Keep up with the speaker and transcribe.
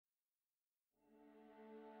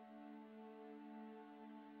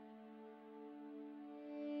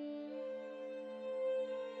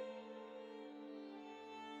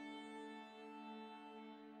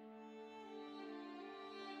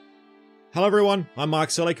Hello everyone, I'm Mark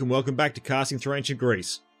Selleck and welcome back to Casting Through Ancient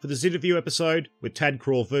Greece for this interview episode with Tad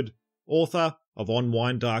Crawford, author of On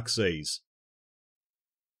Wine Dark Seas.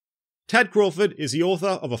 Tad Crawford is the author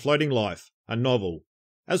of A Floating Life, a novel,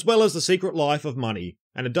 as well as The Secret Life of Money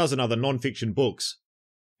and a dozen other non-fiction books.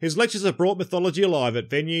 His lectures have brought mythology alive at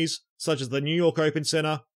venues such as the New York Open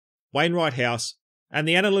Center, Wainwright House, and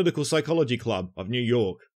the Analytical Psychology Club of New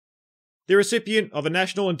York. The recipient of a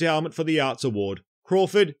National Endowment for the Arts Award,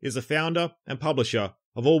 Crawford is the founder and publisher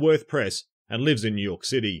of Allworth Press and lives in New York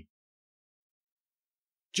City.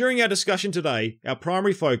 During our discussion today, our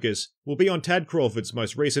primary focus will be on Tad Crawford's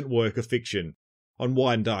most recent work of fiction, On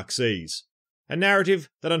Wine Dark Seas, a narrative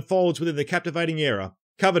that unfolds within the captivating era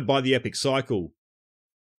covered by the epic cycle.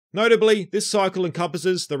 Notably, this cycle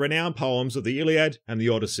encompasses the renowned poems of the Iliad and the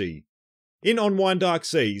Odyssey. In On Wine Dark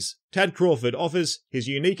Seas, Tad Crawford offers his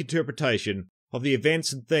unique interpretation of the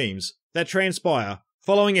events and themes that transpire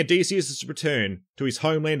following Odysseus' return to his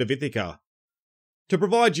homeland of Ithaca. To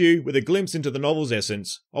provide you with a glimpse into the novel's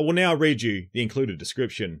essence, I will now read you the included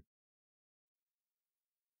description.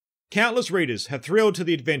 Countless readers have thrilled to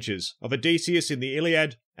the adventures of Odysseus in the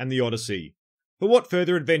Iliad and the Odyssey, but what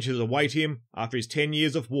further adventures await him after his 10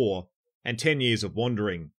 years of war and 10 years of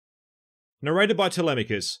wandering? Narrated by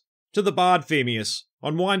Telemachus, to the bard Phemius,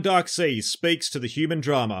 On Wine Dark Seas speaks to the human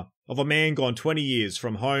drama of a man gone 20 years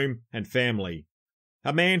from home and family.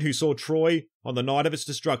 A man who saw Troy on the night of its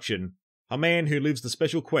destruction. A man who lives the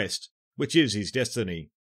special quest, which is his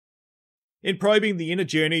destiny. In probing the inner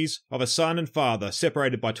journeys of a son and father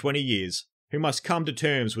separated by 20 years, who must come to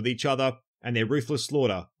terms with each other and their ruthless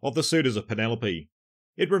slaughter of the suitors of Penelope,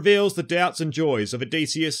 it reveals the doubts and joys of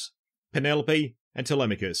Odysseus, Penelope, and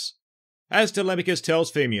Telemachus. As Telemachus tells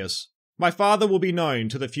Phemius, "My father will be known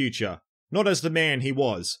to the future, not as the man he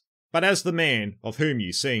was, but as the man of whom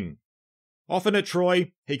you sing." Often at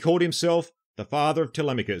Troy, he called himself the father of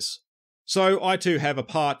Telemachus, so I too have a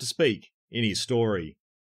part to speak in his story.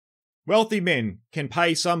 Wealthy men can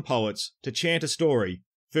pay some poets to chant a story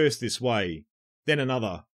first this way, then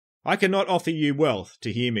another. I cannot offer you wealth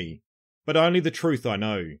to hear me, but only the truth I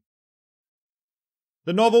know.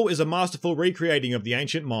 The novel is a masterful recreating of the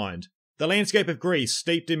ancient mind, the landscape of Greece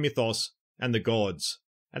steeped in mythos and the gods,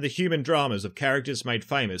 and the human dramas of characters made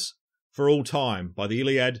famous for all time by the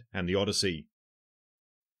Iliad and the Odyssey.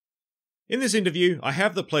 In this interview, I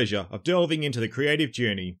have the pleasure of delving into the creative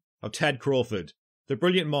journey of Tad Crawford, the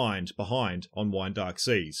brilliant mind behind On Wine Dark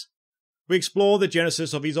Seas. We explore the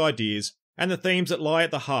genesis of his ideas and the themes that lie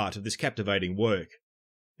at the heart of this captivating work.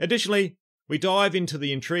 Additionally, we dive into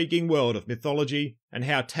the intriguing world of mythology and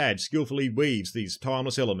how Tad skillfully weaves these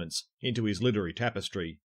timeless elements into his literary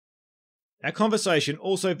tapestry. Our conversation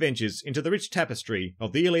also ventures into the rich tapestry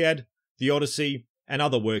of the Iliad, the Odyssey, and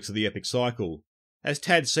other works of the epic cycle, as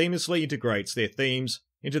Tad seamlessly integrates their themes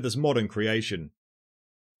into this modern creation.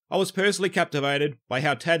 I was personally captivated by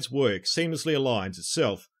how Tad's work seamlessly aligns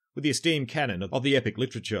itself with the esteemed canon of the epic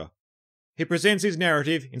literature. He presents his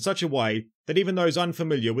narrative in such a way that even those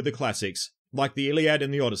unfamiliar with the classics, like the Iliad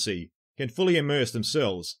and the Odyssey, can fully immerse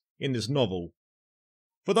themselves in this novel.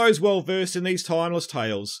 For those well versed in these timeless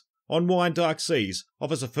tales, On Wine Dark Seas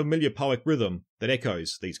offers a familiar poetic rhythm that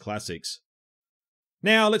echoes these classics.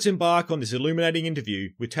 Now let's embark on this illuminating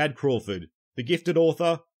interview with Tad Crawford, the gifted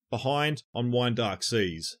author behind On Wine Dark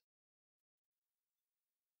Seas.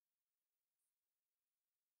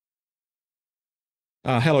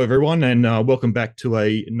 Hello everyone, and welcome back to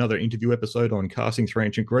another interview episode on Casting Through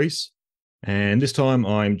Ancient Greece. And this time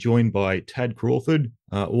I'm joined by Tad Crawford,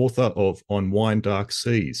 author of On Wine Dark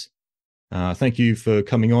Seas. Thank you for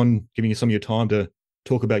coming on, giving us some of your time to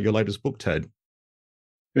talk about your latest book, Tad.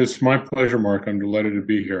 It's my pleasure, Mark. I'm delighted to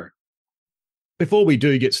be here. Before we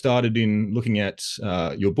do get started in looking at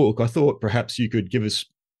your book, I thought perhaps you could give us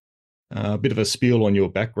a bit of a spiel on your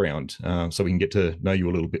background so we can get to know you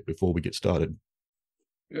a little bit before we get started.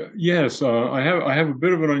 Yes, I have a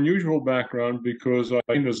bit of an unusual background because I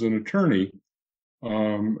trained as an attorney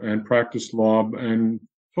and practiced law and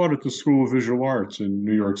taught at the School of Visual Arts in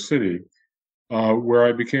New York City, where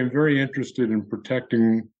I became very interested in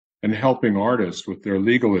protecting and helping artists with their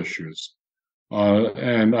legal issues.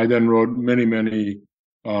 And I then wrote many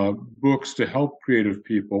books to help creative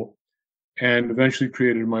people and eventually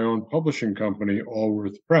created my own publishing company,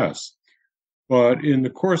 Allworth Press. But in the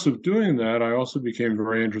course of doing that, I also became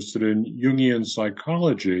very interested in Jungian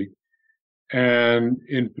psychology. And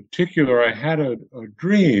in particular, I had a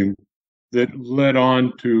dream that led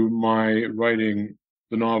on to my writing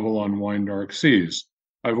the novel On Wine Dark Seas.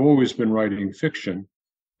 I've always been writing fiction,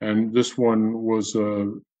 and this one was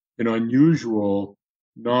an unusual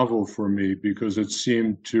novel for me because it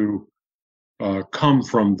seemed to come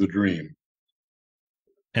from the dream.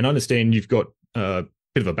 And I understand you've got a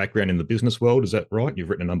bit of a background in the business world. Is that right? You've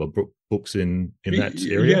written a number of books in that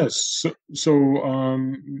area. Yes. So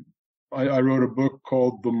I wrote a book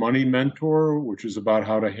called The Money Mentor, which is about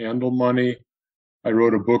how to handle money. I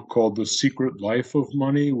wrote a book called The Secret Life of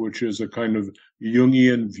Money, which is a kind of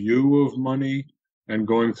Jungian view of money and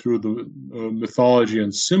going through the mythology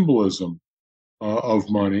and symbolism of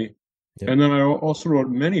money. Yep. And then I also wrote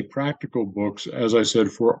many practical books, as I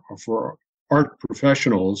said, for art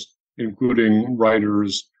professionals, including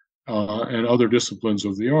writers and other disciplines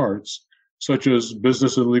of the arts, such as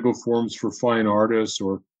business and legal forms for fine artists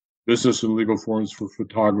or business and legal forms for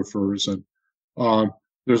photographers. And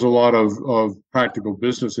there's a lot of practical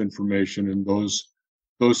business information in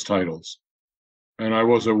those titles. And I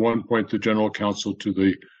was at one point the general counsel to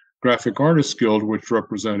the Graphic Artists Guild, which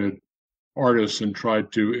represented artists and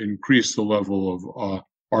tried to increase the level of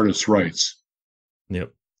artists' rights.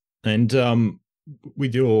 Yep. And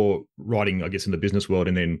with your writing, I guess, in the business world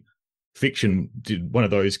and then fiction, did one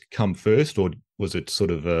of those come first, or was it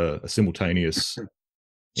sort of a simultaneous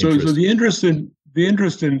interest? So the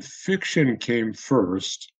interest in fiction came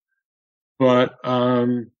first, but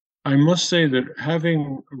I must say that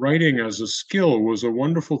having writing as a skill was a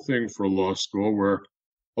wonderful thing for law school, where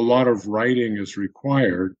a lot of writing is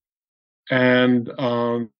required. And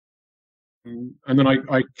then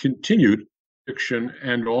I continued fiction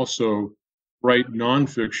and also write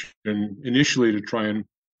nonfiction initially to try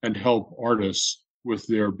and help artists with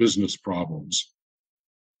their business problems.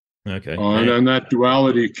 Okay. And then that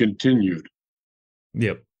duality continued.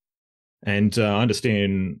 Yep. And I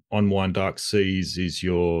understand On Wine Dark Seas is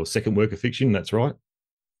your second work of fiction, that's right?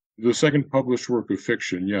 The second published work of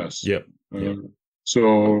fiction, yes. Yep.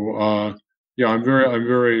 So yeah, I'm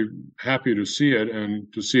very happy to see it,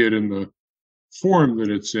 and to see it in the form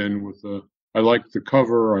that it's in. I like the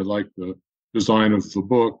cover, I like the design of the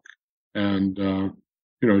book, and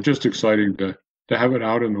just exciting to have it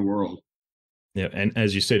out in the world. Yeah, and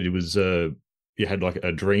as you said, it was you had like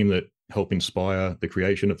a dream that helped inspire the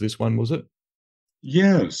creation of this one, was it?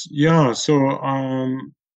 Yes, yeah. So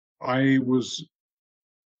I was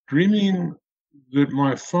dreaming that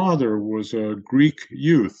my father was a Greek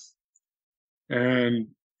youth, and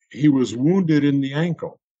he was wounded in the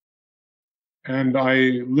ankle. And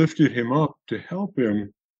I lifted him up to help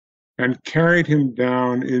him and carried him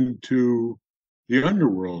down into the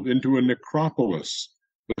underworld, into a necropolis,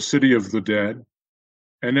 the city of the dead.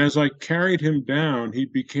 And as I carried him down, he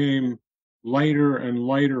became lighter and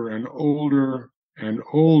lighter and older and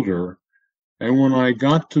older. And when I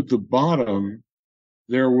got to the bottom,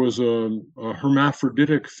 there was a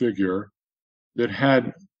hermaphroditic figure that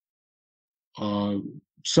had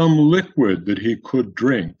some liquid that he could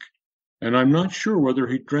drink. And I'm not sure whether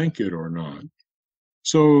he drank it or not.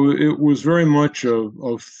 So it was very much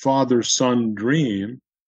a father-son dream,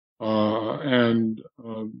 and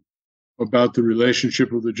about the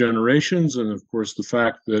relationship of the generations, and of course the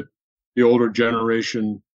fact that the older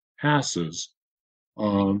generation passes.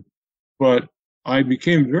 But I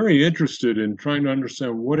became very interested in trying to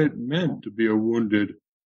understand what it meant to be a wounded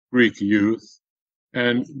Greek youth.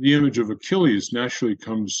 And the image of Achilles naturally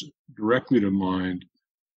comes directly to mind.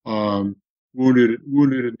 Wounded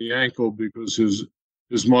in the ankle because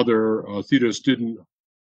his mother Thetis didn't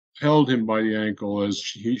held him by the ankle as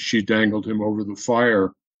she dangled him over the fire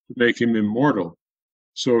to make him immortal.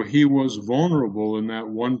 So he was vulnerable in that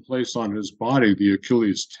one place on his body, the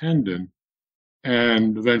Achilles tendon,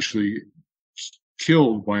 and eventually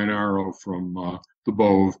killed by an arrow from the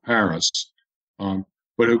bow of Paris.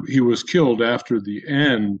 But he was killed after the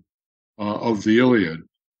end of the Iliad.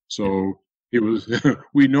 So he was.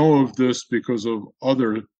 We know of this because of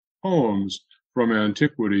other poems from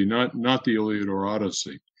antiquity, not the Iliad or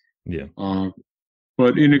Odyssey. Yeah.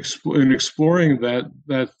 But in exploring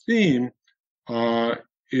that theme,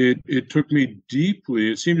 it took me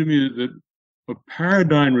deeply. It seemed to me that a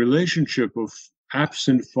paradigm relationship of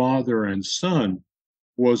absent father and son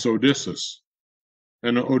was Odysseus.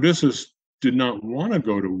 And Odysseus did not want to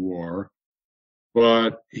go to war,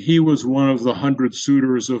 but he was one of the 100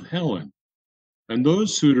 suitors of Helen. And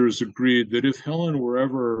those suitors agreed that if Helen were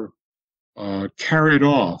ever carried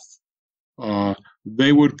off,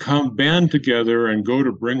 they would band together and go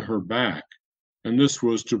to bring her back. And this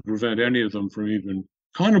was to prevent any of them from even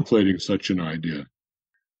contemplating such an idea.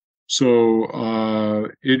 So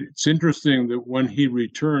it's interesting that when he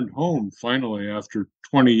returned home, finally, after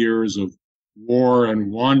 20 years of war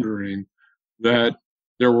and wandering, that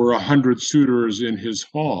there were 100 suitors in his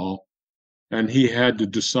hall, and he had to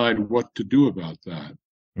decide what to do about that.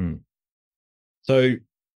 So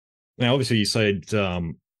Now, obviously, you said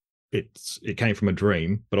it came from a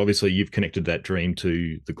dream, but obviously you've connected that dream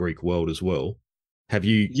to the Greek world as well. Have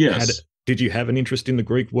you had? Yes, Did you have an interest in the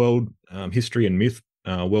Greek world, history and myth,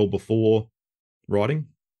 well before writing?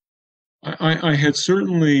 I had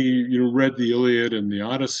certainly, read the Iliad and the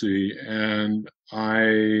Odyssey, and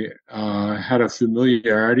I had a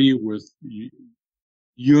familiarity with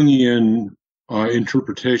Jungian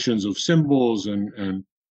interpretations of symbols and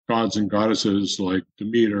gods and goddesses like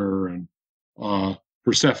Demeter and uh,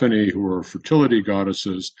 Persephone, who are fertility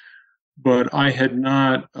goddesses. But I had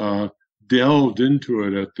not delved into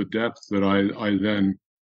it at the depth that I then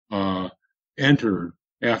uh, entered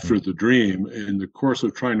after Mm. the dream in the course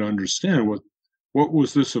of trying to understand what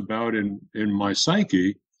was this about in my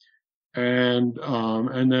psyche, and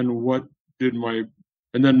then what did my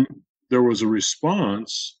and then there was a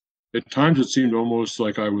response. At times, it seemed almost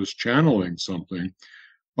like I was channeling something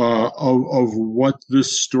of what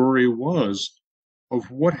this story was, of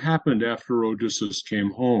what happened after Odysseus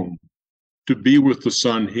came home to be with the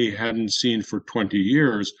son he hadn't seen for 20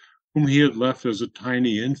 years, whom he had left as a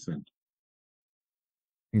tiny infant.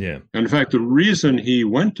 Yeah. And in fact, the reason he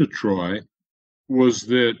went to Troy was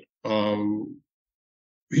that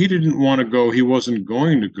he didn't want to go. He wasn't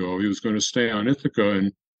going to go. He was going to stay on Ithaca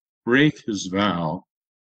and break his vow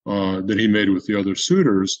that he made with the other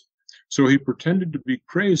suitors. So he pretended to be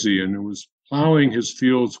crazy and was plowing his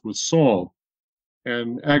fields with salt.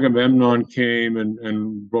 And Agamemnon came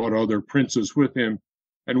and brought other princes with him.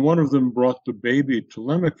 And one of them brought the baby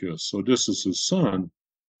Telemachus, Odysseus' son,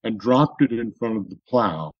 and dropped it in front of the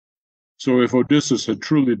plow. So if Odysseus had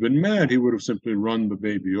truly been mad, he would have simply run the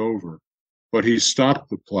baby over. But he stopped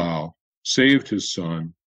the plow, saved his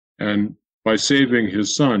son, and by saving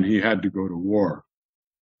his son, he had to go to war.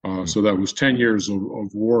 Mm. So that was 10 years of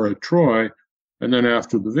war at Troy. And then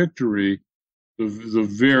after the victory, the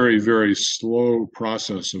very, very slow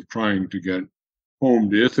process of trying to get home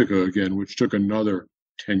to Ithaca again, which took another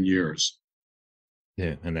 10 years.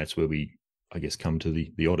 Yeah, and that's where we, I guess, come to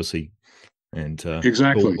the Odyssey and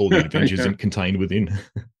Exactly. all the adventures Yeah. contained within.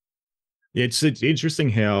 Yeah, it's interesting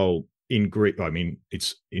how in Greek, I mean,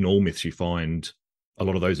 it's in all myths you find a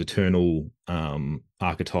lot of those eternal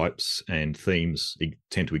archetypes and themes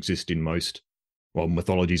tend to exist in most, well,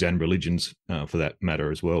 mythologies and religions for that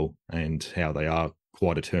matter as well, and how they are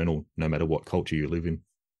quite eternal no matter what culture you live in.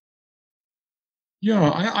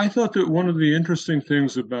 Yeah, I thought that one of the interesting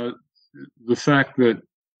things about the fact that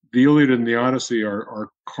the Iliad and the Odyssey are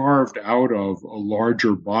carved out of a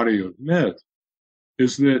larger body of myth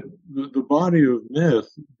is that the body of myth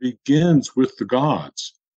begins with the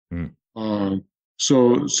gods. Mm. Um,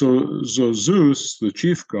 so Zeus, the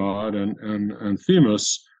chief god, and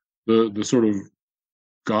Themis, the sort of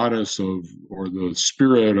goddess of or the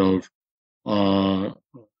spirit of uh,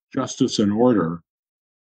 justice and order,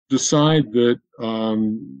 decide that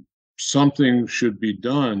something should be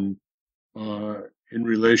done uh, in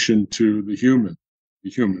relation to the human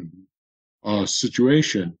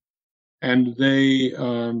situation, and they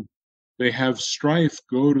have Strife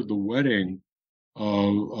go to the wedding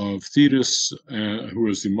of Thetis, who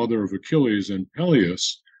is the mother of Achilles, and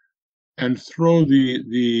Peleus, and throw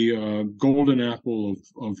the golden apple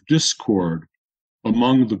of discord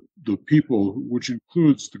among the people, which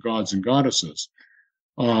includes the gods and goddesses.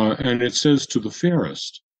 And it says to the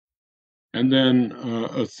fairest. And then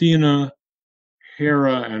Athena,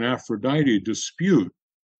 Hera, and Aphrodite dispute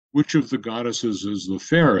which of the goddesses is the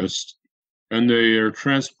fairest, and they are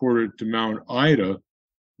transported to Mount Ida,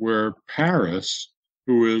 where Paris,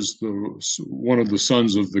 who is one of the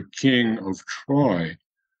sons of the king of Troy,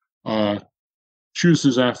 uh,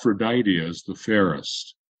 chooses Aphrodite as the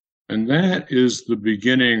fairest. And that is the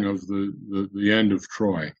beginning of the end of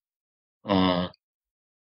Troy. Uh,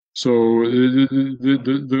 so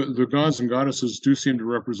the gods and goddesses do seem to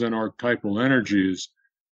represent archetypal energies.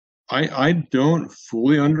 I don't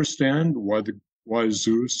fully understand why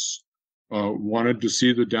Zeus wanted to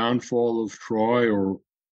see the downfall of Troy, or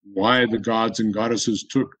why the gods and goddesses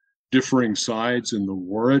took differing sides in the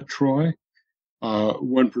war at Troy,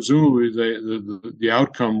 when presumably the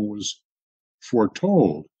outcome was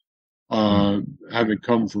foretold, Mm. having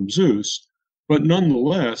come from Zeus. But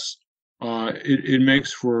nonetheless, it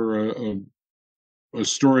makes for a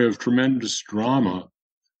story of tremendous drama,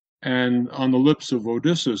 and on the lips of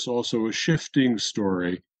Odysseus, also a shifting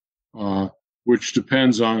story, uh, which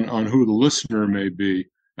depends on who the listener may be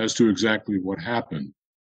as to exactly what happened.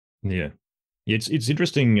 Yeah. It's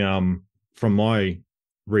interesting from my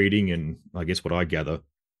reading and I guess what I gather,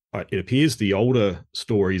 it appears the older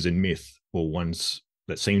stories in myth or ones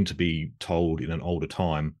that seem to be told in an older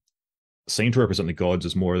time seem to represent the gods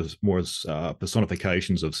as more as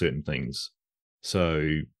personifications of certain things.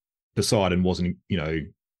 So Poseidon wasn't,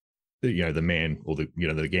 the man or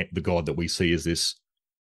the god that we see as this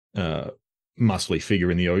uh, muscly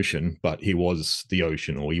figure in the ocean, but he was the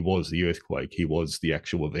ocean, or he was the earthquake. He was the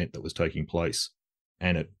actual event that was taking place.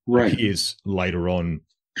 And it Right. appears later on,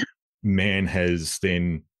 man has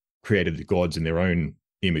then created the gods in their own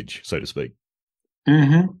image, so to speak.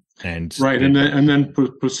 Mm-hmm. And Right, and then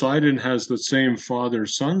Poseidon has the same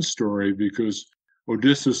father-son story because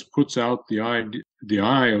Odysseus puts out the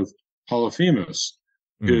eye of Polyphemus,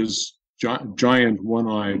 mm, his giant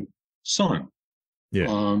one-eyed son.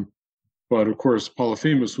 yeah, But of course,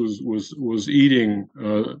 Polyphemus was eating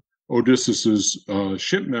Odysseus's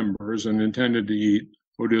ship members and intended to eat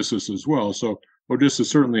Odysseus as well. So Odysseus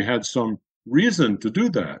certainly had some reason to do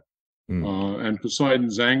that, mm. and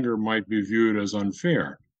Poseidon's anger might be viewed as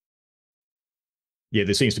unfair. Yeah,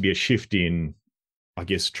 there seems to be a shift in, I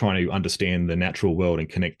guess, trying to understand the natural world and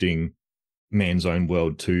connecting man's own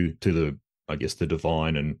world to the, I guess, the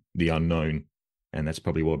divine and the unknown. And that's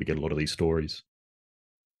probably why we get a lot of these stories.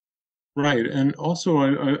 Right, and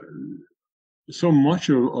also so much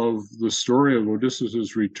of the story of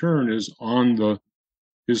Odysseus's return is on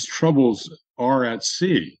his troubles are at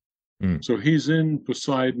sea. Mm. So he's in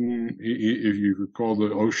Poseidon, if you could call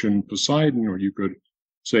the ocean Poseidon, or you could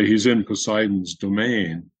say he's in Poseidon's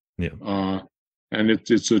domain. Yeah. And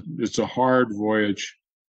it's a hard voyage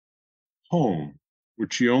home,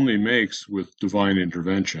 which he only makes with divine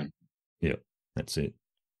intervention. Yeah. That's it.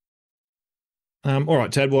 All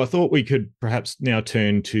right, Tad. Well, I thought we could perhaps now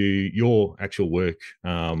turn to your actual work,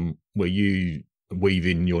 where you weave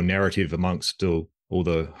in your narrative amongst all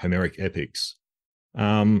the Homeric epics.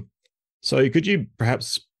 So, could you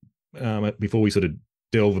perhaps, before we sort of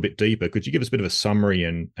delve a bit deeper, could you give us a bit of a summary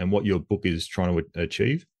and what your book is trying to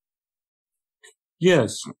achieve?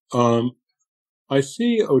 Yes, I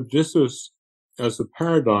see Odysseus as a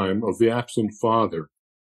paradigm of the absent father.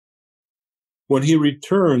 When he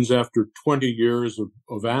returns after 20 years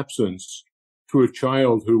of absence to a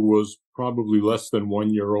child who was probably less than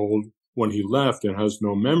 1 year old when he left and has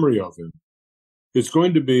no memory of him, it's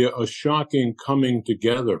going to be a shocking coming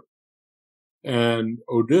together. And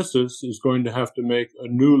Odysseus is going to have to make a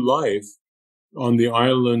new life on the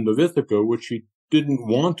island of Ithaca, which he didn't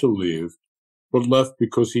want to leave, but left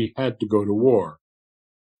because he had to go to war.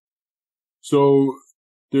 So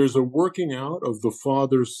there's a working out of the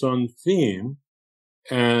father-son theme,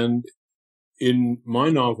 and in my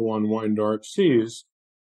novel On Wine Dark Seas,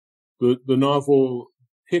 the novel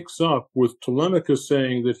picks up with Telemachus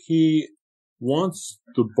saying that he wants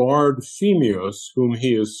the bard Phemius, whom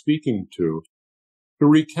he is speaking to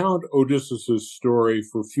recount Odysseus's story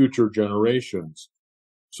for future generations.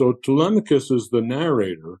 So Telemachus is the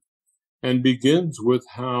narrator and begins with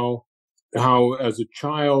how as a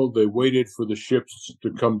child they waited for the ships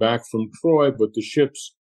to come back from Troy, but the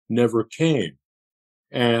ships never came,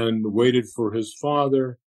 and waited for his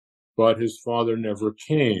father, but his father never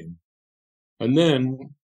came. And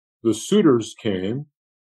then the suitors came,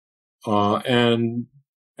 and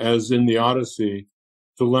as in the Odyssey,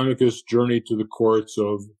 Telemachus journeyed to the courts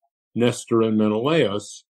of Nestor and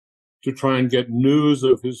Menelaus to try and get news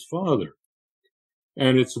of his father.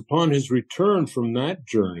 And it's upon his return from that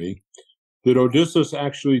journey that Odysseus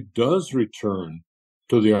actually does return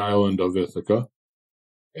to the island of Ithaca,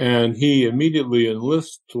 and he immediately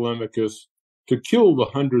enlists Telemachus to kill the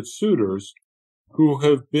 100 suitors who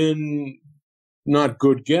have been not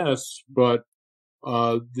good guests, but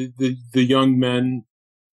the young men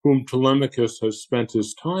whom Telemachus has spent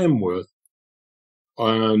his time with,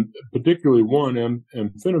 and particularly one,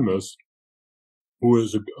 Amphinomus, who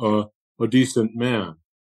is a decent man.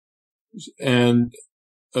 And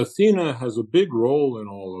Athena has a big role in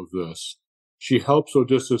all of this. She helps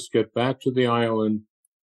Odysseus get back to the island,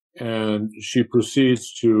 and she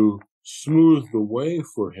proceeds to smooth the way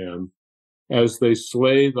for him as they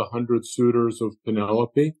slay the 100 suitors of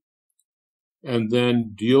Penelope, and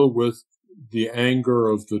then deal with the anger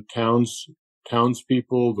of the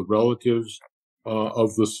townspeople, the relatives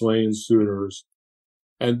of the slain suitors.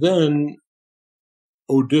 And then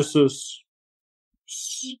Odysseus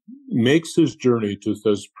makes his journey to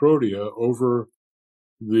Thesprotia over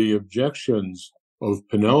the objections of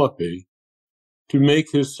Penelope to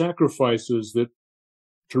make his sacrifices that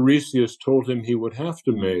Tiresias told him he would have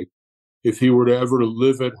to make if he were to ever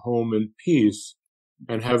live at home in peace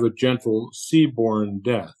and have a gentle seaborne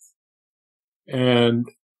death. And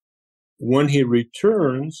when he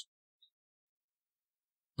returns,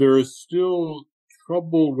 there is still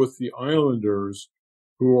trouble with the islanders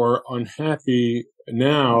who are unhappy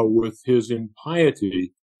now with his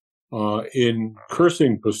impiety in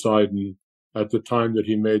cursing Poseidon at the time that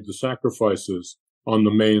he made the sacrifices on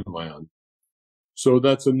the mainland. So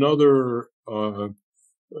that's another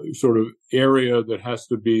sort of area that has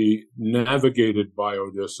to be navigated by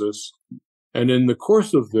Odysseus. And in the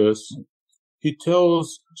course of this, he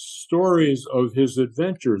tells stories of his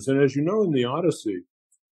adventures. And as you know, in the Odyssey,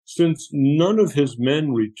 since none of his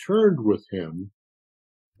men returned with him,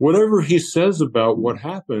 whatever he says about what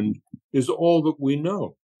happened is all that we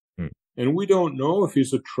know. And we don't know if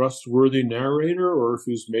he's a trustworthy narrator or if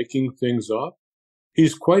he's making things up.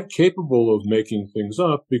 He's quite capable of making things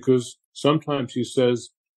up because sometimes he says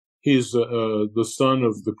he's the son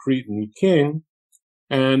of the Cretan king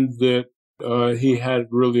and that he had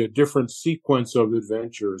really a different sequence of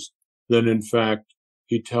adventures than, in fact,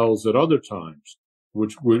 he tells at other times,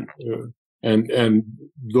 which would, and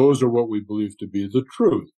those are what we believe to be the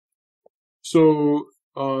truth. So,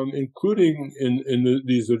 including in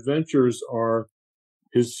these adventures are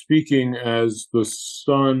his speaking as the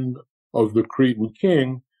son of the Cretan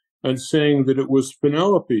king and saying that it was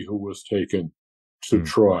Penelope who was taken to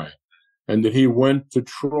Troy and that he went to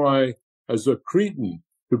Troy as a Cretan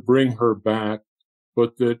to bring her back,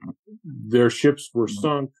 but that their ships were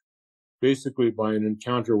sunk basically by an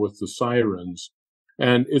encounter with the sirens.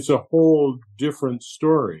 And it's a whole different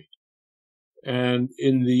story. And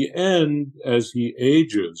in the end, as he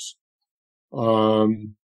ages,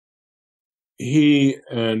 he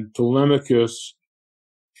and Telemachus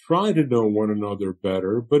try to know one another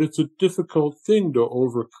better, but it's a difficult thing to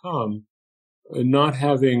overcome, not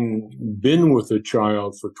having been with a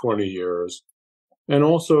child for 20 years, and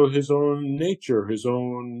also his own nature, his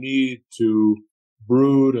own need to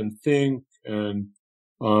brood and think and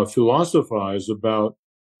philosophize about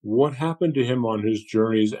what happened to him on his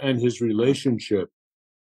journeys and his relationship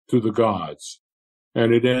to the gods.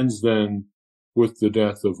 And it ends then with the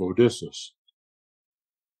death of Odysseus.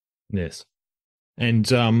 Yes. And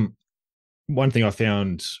one thing I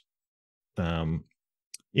found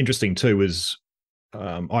interesting too was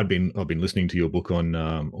I've been listening to your book on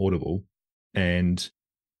Audible, and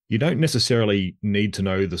you don't necessarily need to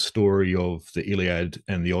know the story of the Iliad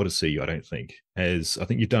and the Odyssey, I don't think, as I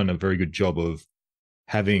think you've done a very good job of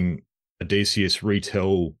having Odysseus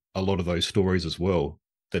retell a lot of those stories as well,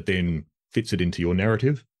 that then fits it into your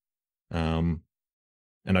narrative. And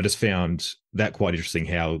I just found that quite interesting,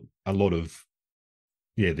 how a lot of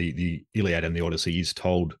the Iliad and the Odyssey is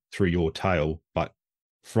told through your tale, but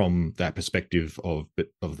from that perspective of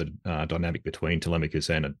the dynamic between Telemachus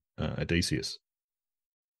and Odysseus.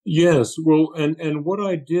 Yes, well, and what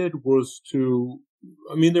I did was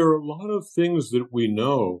there are a lot of things that we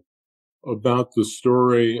know about the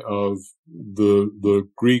story of the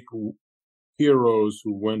Greek heroes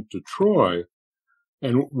who went to Troy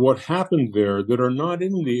and what happened there that are not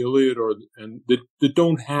in the Iliad and that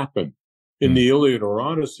don't happen in the Iliad or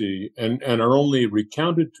Odyssey and are only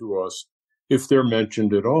recounted to us if they're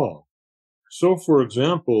mentioned at all. So, for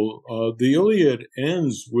example, the Iliad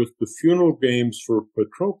ends with the funeral games for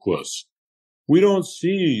Patroclus. We don't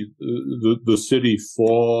see the city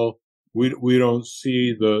fall. We don't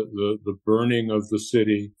see the burning of the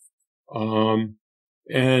city,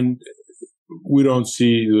 and we don't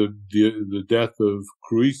see the death of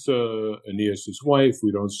Creusa, Aeneas's wife.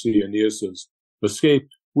 We don't see Aeneas's escape.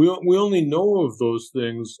 We only know of those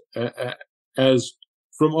things as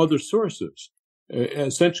from other sources,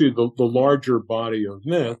 essentially the larger body of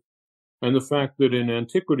myth, and the fact that in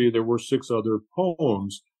antiquity there were 6 other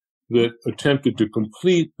poems that attempted to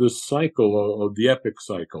complete this cycle of the epic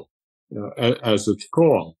cycle, as it's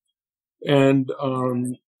called. And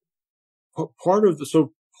part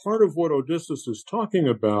of what Odysseus is talking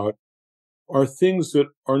about are things that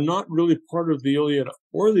are not really part of the Iliad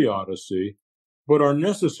or the Odyssey, but are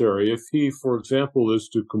necessary if he, for example, is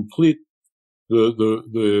to complete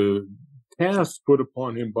the task put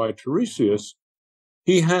upon him by Tiresias.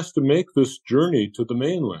 He has to make this journey to the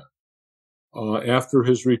mainland after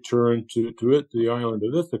his return to the island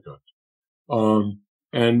of Ithaca.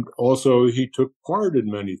 And also he took part in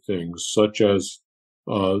many things, such as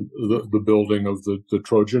the building of the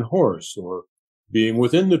Trojan horse, or being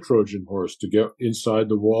within the Trojan horse to get inside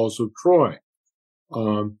the walls of Troy.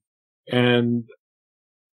 And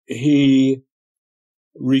he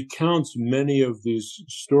recounts many of these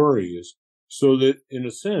stories so that, in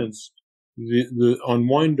a sense, the On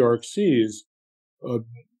Wine Dark Seas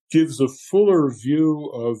gives a fuller view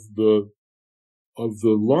of the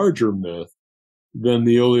larger myth than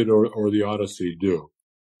the Iliad or the Odyssey do.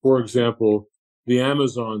 For example, the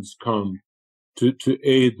Amazons come to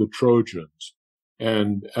aid the Trojans,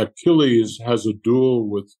 and Achilles has a duel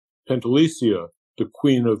with Penthesileia, the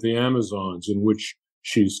queen of the Amazons, in which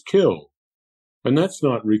she's killed. And that's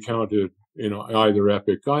not recounted in either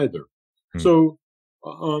epic either. So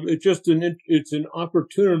it's an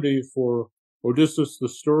opportunity for Odysseus, the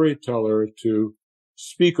storyteller, to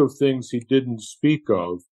speak of things he didn't speak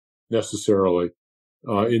of necessarily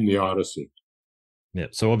in the Odyssey. Yeah.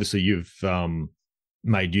 So obviously you've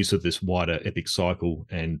made use of this wider epic cycle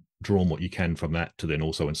and drawn what you can from that to then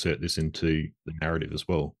also insert this into the narrative as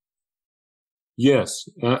well. Yes,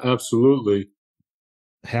 absolutely.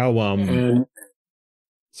 How and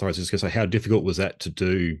sorry, I was just going to say, how difficult was that to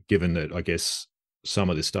do, given that I guess some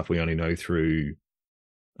of this stuff we only know through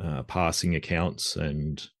passing accounts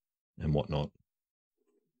and whatnot?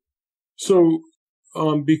 So,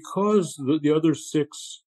 because the other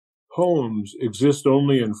 6 poems exist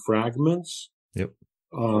only in fragments, yep,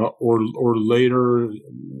 or later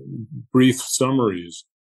brief summaries,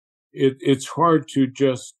 it's hard to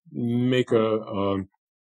just make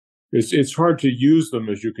it's hard to use them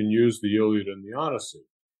as you can use the Iliad and the Odyssey.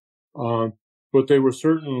 But they were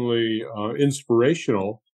certainly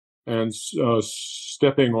inspirational and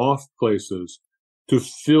stepping off places to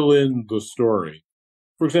fill in the story.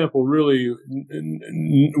 For example, really,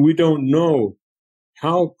 we don't know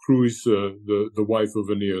how Creusa, the wife of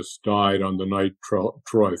Aeneas, died on the night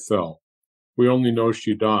Troy fell. We only know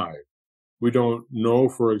she died. We don't know,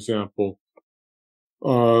 for example,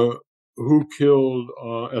 who killed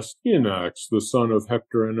Astyanax, the son of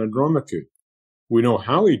Hector and Andromache. We know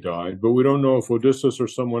how he died, but we don't know if Odysseus or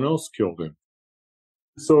someone else killed him.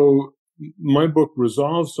 So my book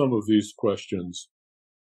resolves some of these questions,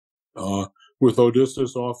 with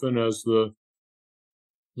Odysseus often as the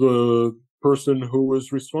person who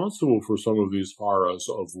was responsible for some of these horrors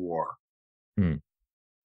of war.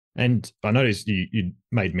 And I noticed you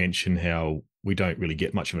made mention how we don't really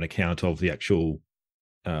get much of an account of the actual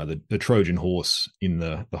the Trojan horse in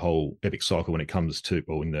the whole epic cycle when it comes to,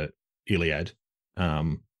 or in the Iliad,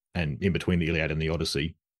 and in between the Iliad and the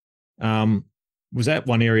Odyssey. Was that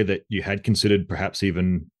one area that you had considered perhaps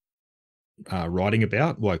even writing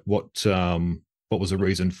about? Like what was the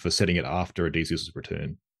reason for setting it after Odysseus'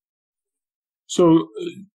 return? So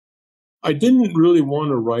I didn't really want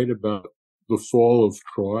to write about the fall of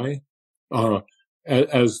Troy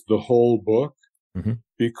as the whole book,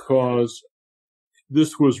 because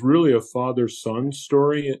this was really a father-son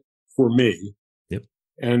story for me. Yep.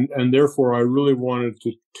 And therefore I really wanted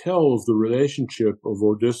to tell of the relationship of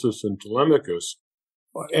Odysseus and Telemachus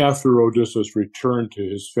after Odysseus returned to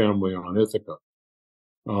his family on Ithaca.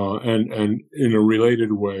 And in a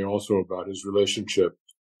related way also about his relationship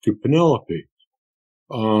to Penelope.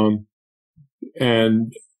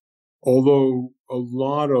 And although a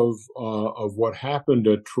lot of what happened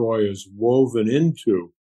at Troy is woven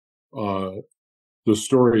into the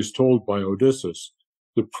stories told by Odysseus,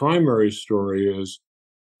 the primary story is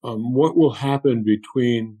what will happen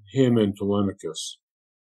between him and Telemachus.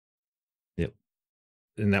 Yep.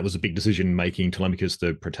 And that was a big decision, making Telemachus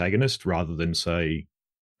the protagonist rather than, say,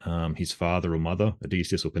 his father or mother,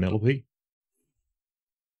 Odysseus or Penelope?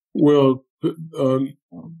 Well,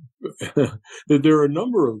 there are a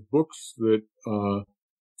number of books that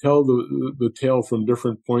tell the tale from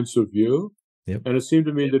different points of view. Yep. And it seemed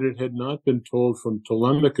to me that it had not been told from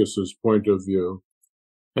Telemachus's point of view,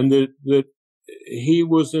 and that he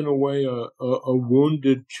was in a way a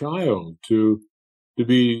wounded child to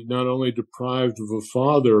be not only deprived of a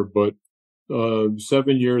father, but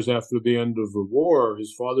 7 years after the end of the war,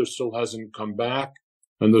 his father still hasn't come back,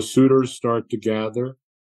 and the suitors start to gather,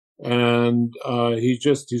 and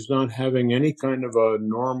he's not having any kind of a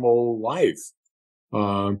normal life.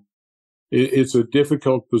 It's a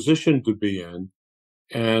difficult position to be in,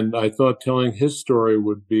 and I thought telling his story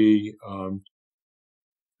would be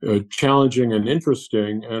challenging and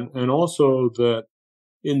interesting, and also that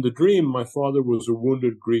in the dream, my father was a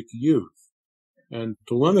wounded Greek youth, and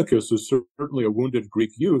Telemachus is certainly a wounded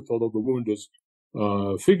Greek youth, although the wound is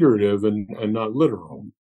figurative and not literal.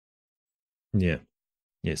 Yeah.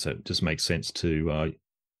 Yeah, so it just makes sense to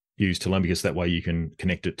use Telemachus. That way you can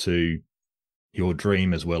connect it to your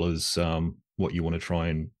dream as well as what you want to try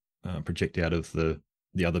and project out of the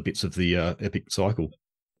other bits of the epic cycle.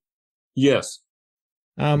 Yes.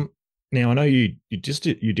 Now I know you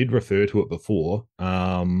did refer to it before,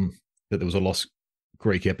 that there was a lost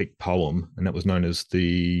Greek epic poem, and that was known as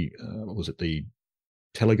the what was it, the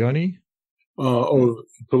Telegony?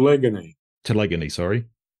 Telegony. Telegony, sorry.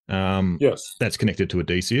 Yes. That's connected to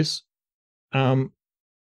Odysseus.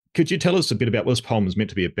 Could you tell us a bit about what this poem is meant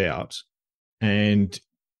to be about, and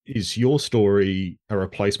is your story a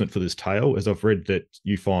replacement for this tale? As I've read that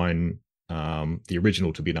you find the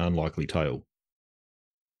original to be an unlikely tale.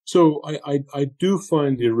 So I do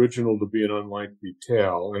find the original to be an unlikely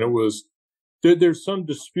tale, and it was there's some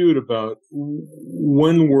dispute about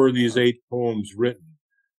when were these 8 poems written,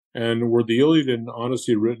 and were the Iliad and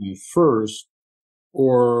Odyssey written first,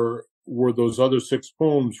 or were those other 6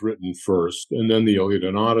 poems written first, and then the Iliad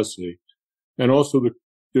and Odyssey? And also,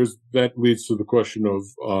 that leads to the question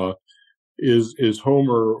of is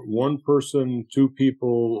Homer one person, 2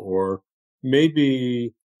 people, or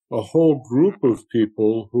maybe a whole group of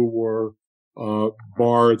people who were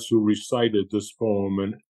bards who recited this poem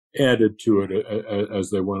and added to it as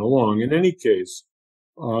they went along. In any case,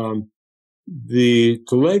 the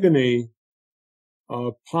Telegony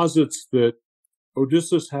posits that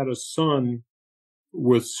Odysseus had a son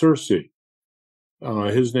with Circe.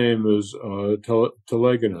 His name is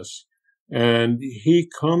Telegonus, and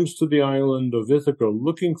he comes to the island of Ithaca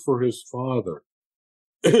looking for his father.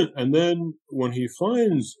 And then when he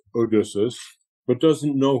finds Odysseus, but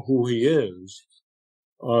doesn't know who he is,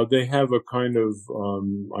 they have a kind of,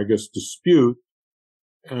 I guess, dispute,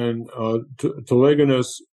 and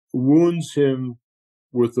Telegonus wounds him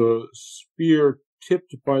with a spear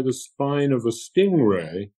tipped by the spine of a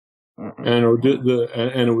stingray, and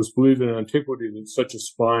it was believed in antiquity that such a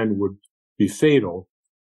spine would be fatal,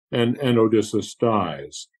 and Odysseus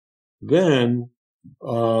dies. Then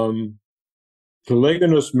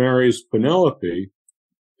Telegonus marries Penelope,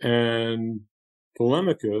 and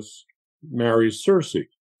Telemachus marries Circe.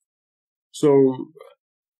 So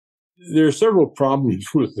there are several problems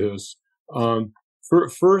with this.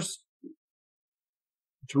 First,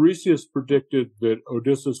 Tiresias predicted that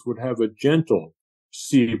Odysseus would have a gentle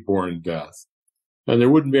sea-borne death, and there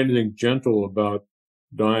wouldn't be anything gentle about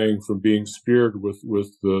dying from being speared with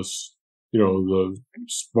this, the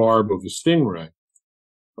barb of a stingray.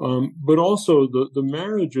 But also the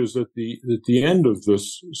marriages at the end of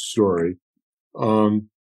this story,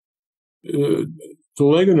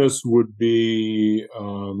 Telegonus would be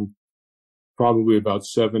probably about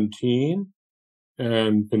 17,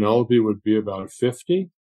 and Penelope would be about 50.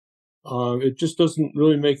 It just doesn't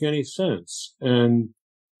really make any sense. And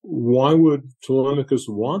why would Telemachus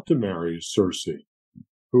want to marry Circe,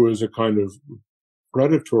 who is a kind of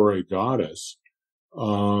predatory goddess,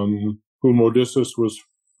 whom Odysseus was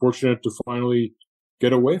fortunate to finally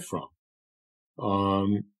get away from?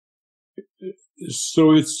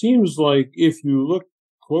 So it seems like if you look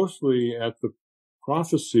closely at the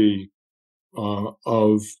prophecy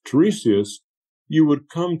of Tiresias, you would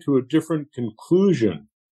come to a different conclusion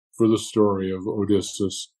for the story of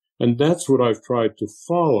Odysseus. And that's what I've tried to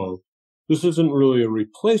follow. This isn't really a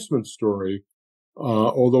replacement story,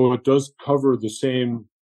 although it does cover the same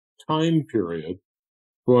time period,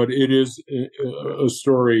 but it is a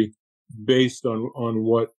story based on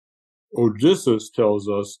what Odysseus tells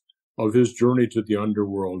us of his journey to the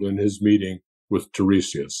underworld and his meeting with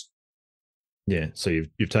Tiresias. Yeah, so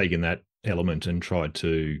you've taken that element and tried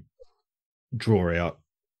to draw out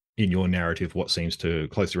in your narrative what seems to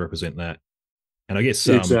closely represent that. And I guess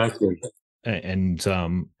exactly.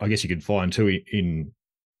 I guess you could find too in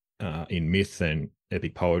myth and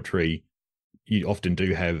epic poetry, you often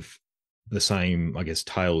do have the same, I guess,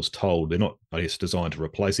 tales told. They're not, I guess, designed to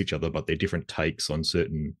replace each other, but they're different takes on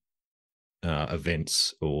certain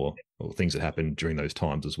events or things that happened during those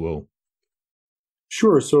times as well.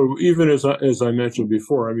 Sure. So even as I mentioned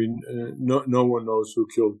before, I mean, no one knows who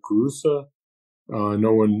killed Creusa.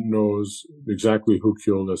 No one knows exactly who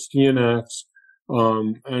killed Astyanax.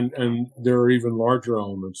 And there are even larger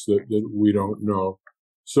elements that we don't know.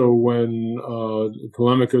 So when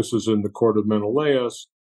Telemachus is in the court of Menelaus,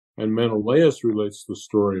 and Menelaus relates the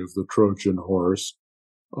story of the Trojan horse,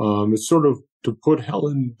 it's sort of to put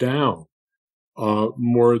Helen down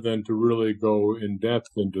more than to really go in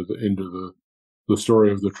depth into the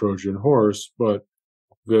story of the Trojan horse, but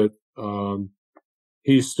that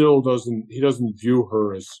he still doesn't view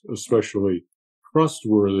her as especially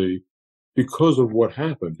trustworthy because of what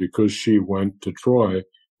happened, because she went to Troy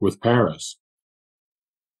with Paris.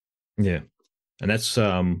 Yeah. And that's,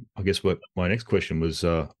 I guess, what my next question was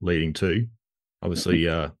leading to. Obviously,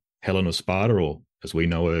 Helen of Sparta, or as we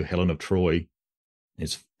know her, Helen of Troy,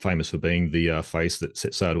 is famous for being the face that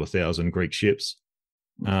set sail to 1,000 Greek ships.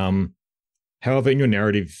 However, in your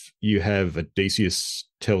narrative, you have Odysseus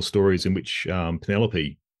tell stories in which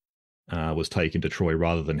Penelope was taken to Troy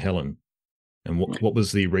rather than Helen. And what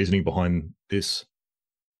was the reasoning behind this?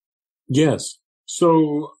 Yes.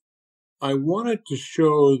 So I wanted to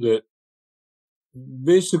show that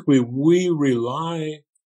basically we rely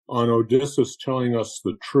on Odysseus telling us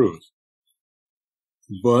the truth.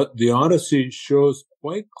 But the Odyssey shows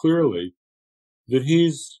quite clearly that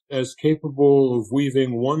he's as capable of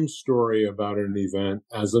weaving one story about an event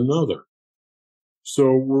as another.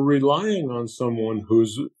 So we're relying on someone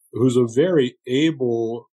who's a very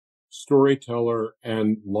able storyteller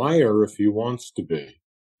and liar if he wants to be.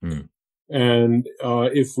 Mm. And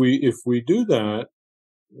if we do that,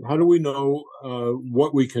 how do we know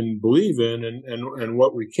what we can believe in and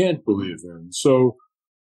what we can't believe in? So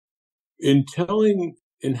in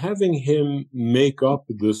having him make up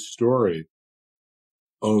this story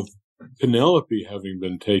of Penelope having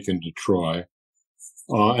been taken to Troy,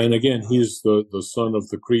 and again, he's the son of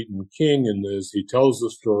the Cretan king, and he tells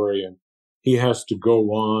the story, and he has to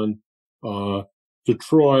go on to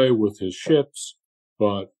Troy with his ships,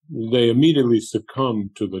 but they immediately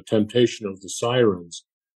succumb to the temptation of the sirens,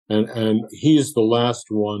 and he's the last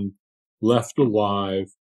one left alive,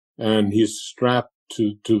 and he's strapped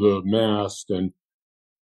to the mast, and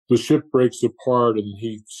the ship breaks apart, and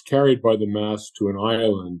he's carried by the mast to an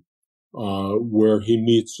island where he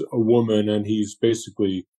meets a woman, and he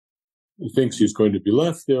thinks he's going to be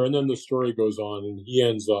left there. And then the story goes on, and he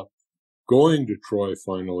ends up going to Troy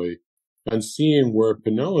finally and seeing where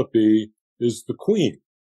Penelope is the queen.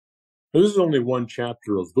 Now, this is only one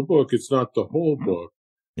chapter of the book. It's not the whole book.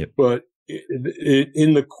 Yep. But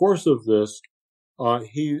in the course of this,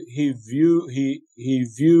 he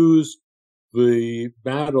views the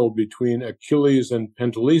battle between Achilles and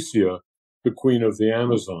Penthesileia, the queen of the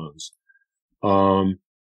Amazons.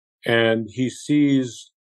 And he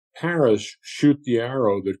sees Paris shoot the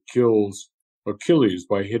arrow that kills Achilles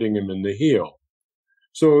by hitting him in the heel.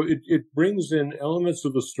 So it brings in elements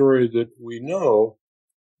of the story that we know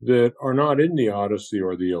that are not in the Odyssey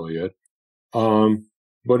or the Iliad,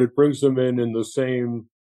 but it brings them in the same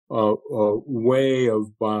way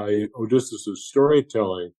by Odysseus'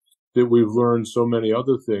 storytelling that we've learned so many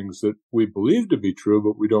other things that we believe to be true,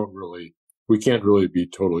 but we can't really be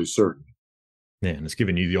totally certain. Yeah, and it's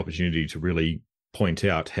given you the opportunity to really point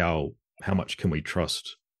out how much can we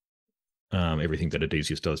trust everything that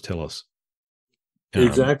Odysseus does tell us.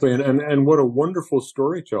 Exactly, and what a wonderful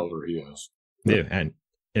storyteller he is. Yeah,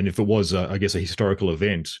 and if it was, I guess, a historical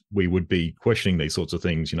event, we would be questioning these sorts of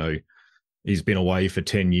things. You know, he's been away for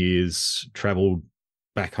 10 years, traveled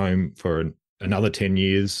back home for another 10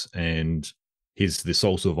 years, and he's the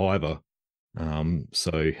sole survivor.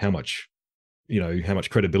 So how much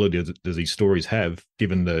credibility does these stories have,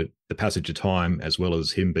 given the passage of time, as well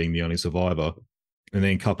as him being the only survivor, and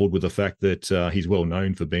then coupled with the fact that he's well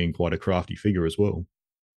known for being quite a crafty figure as well.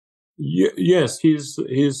 Yes, he's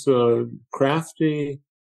crafty.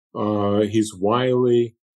 He's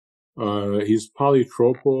wily. He's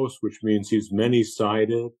polytropos, which means he's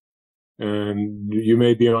many-sided, and you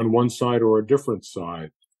may be on one side or a different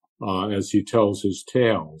side as he tells his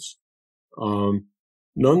tales.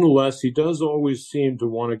 Nonetheless, he does always seem to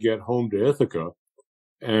want to get home to Ithaca,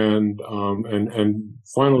 and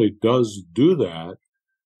finally does do that.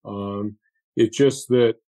 It's just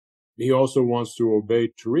that he also wants to obey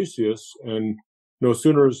Tiresias, and no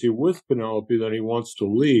sooner is he with Penelope than he wants to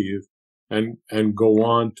leave and go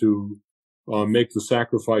on to make the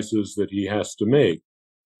sacrifices that he has to make.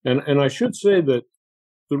 And I should say that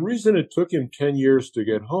the reason it took him 10 years to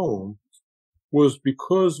get home was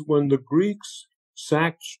because when the Greeks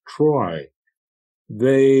sacked Troy,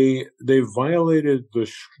 they violated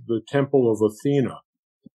the temple of Athena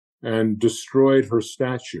and destroyed her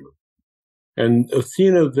statue. And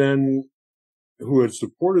Athena then, who had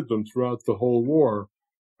supported them throughout the whole war,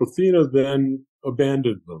 Athena then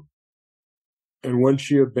abandoned them. And when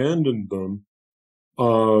she abandoned them,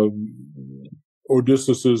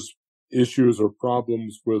 Odysseus's issues or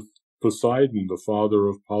problems with Poseidon, the father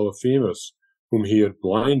of Polyphemus, whom he had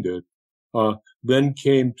blinded, then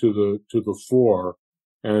came to the fore,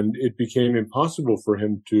 and it became impossible for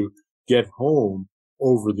him to get home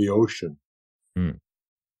over the ocean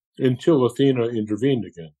until Athena intervened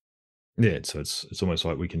again. Yeah, so it's almost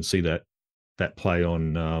like we can see that play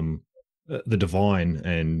on the divine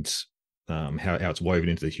and how it's woven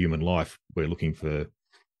into the human life. We're looking for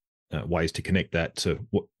ways to connect that to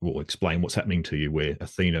what will explain what's happening to you, where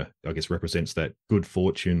Athena, I guess, represents that good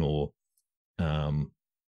fortune or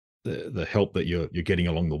the help that you're getting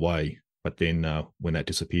along the way. But then when that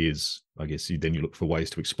disappears, I guess you look for ways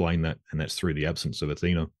to explain that, and that's through the absence of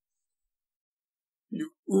Athena.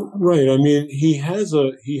 Right. I mean, he has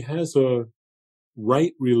a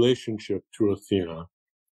right relationship to Athena,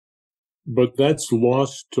 but that's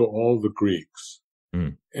lost to all the Greeks.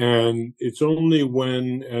 And it's only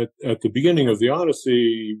when at the beginning of the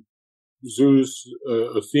Odyssey, Zeus,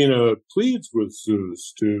 Athena pleads with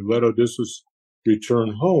Zeus to let Odysseus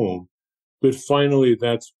return home, but finally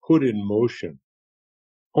that's put in motion.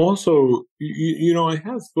 Also, I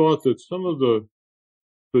have thought that some of the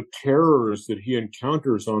terrors that he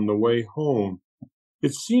encounters on the way home,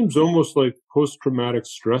 it seems almost like post-traumatic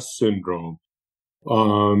stress syndrome.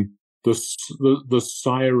 The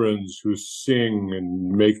sirens who sing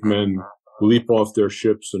and make men leap off their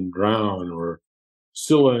ships and drown, or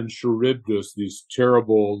Scylla and Charybdis, these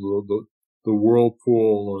terrible, the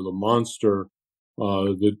whirlpool or the monster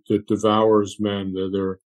that devours men.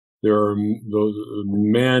 There are the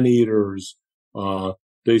man-eaters.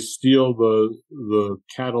 They steal the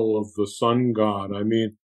cattle of the sun god. I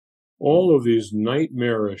mean, all of these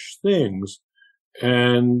nightmarish things.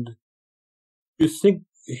 And you think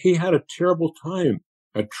he had a terrible time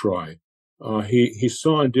at Troy. He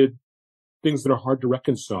saw and did things that are hard to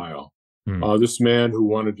reconcile. This man who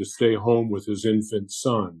wanted to stay home with his infant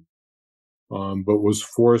son, but was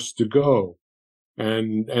forced to go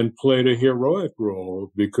and played a heroic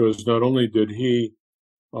role, because not only did he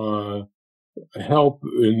help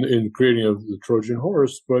in creating the Trojan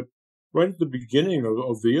horse, but right at the beginning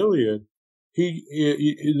of the Iliad,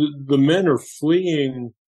 the men are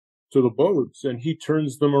fleeing to the boats, and he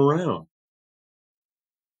turns them around.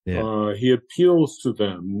 Yeah. He appeals to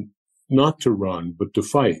them not to run, but to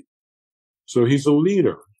fight. So he's a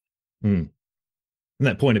leader. And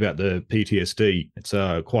that point about the PTSD, it's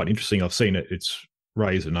quite interesting. I've seen it. It's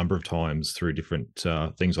raised a number of times through different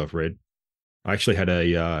things I've read. I actually had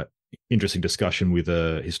a interesting discussion with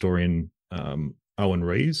a historian, Owen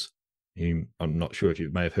Rees, whom I'm not sure if you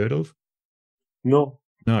may have heard of. No.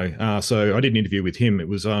 So I did an interview with him. It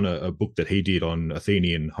was on a book that he did on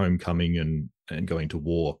Athenian homecoming and going to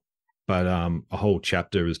war. But a whole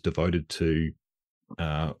chapter is devoted to,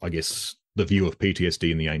 I guess, the view of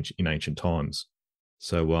PTSD in ancient times.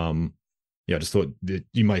 So, I just thought that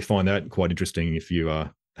you may find that quite interesting if you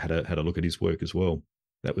had a look at his work as well.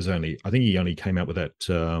 That was I think he only came out with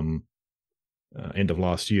that end of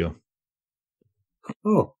last year.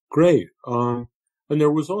 Oh, great. And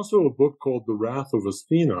there was also a book called The Wrath of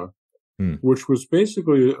Athena, which was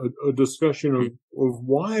basically a discussion of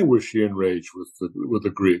why was she enraged with the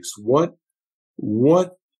Greeks? What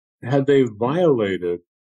had they violated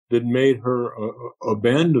that made her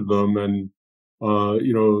abandon them, and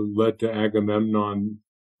led to Agamemnon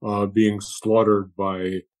being slaughtered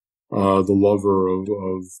by the lover of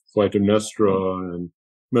Clytemnestra, and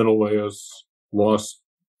Menelaus lost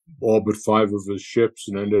all but 5 of his ships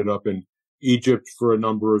and ended up in Egypt for a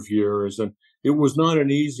number of years, and it was not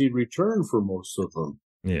an easy return for most of them.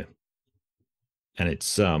 Yeah, and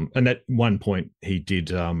it's and that one point he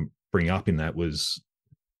did bring up in that was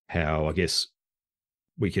how, I guess,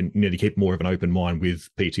 we can need to keep more of an open mind with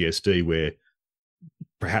PTSD, where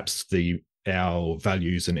perhaps our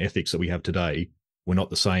values and ethics that we have today were not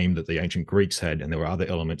the same that the ancient Greeks had, and there were other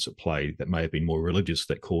elements at play that may have been more religious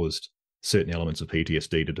that caused certain elements of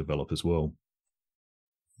PTSD to develop as well.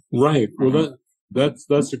 Right. Well,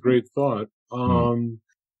 that's a great thought. And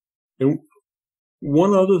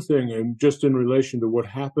one other thing, and just in relation to what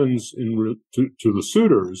happens to the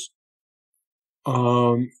suitors,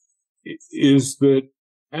 is that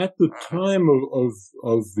at the time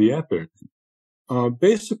of the epic,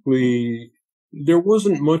 basically there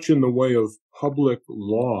wasn't much in the way of public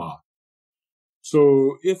law.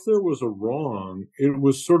 So if there was a wrong, it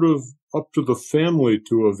was sort of up to the family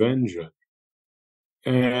to avenge it.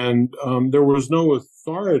 And there was no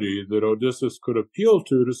authority that Odysseus could appeal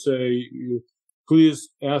to say, please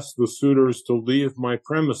ask the suitors to leave my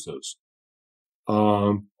premises.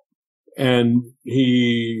 And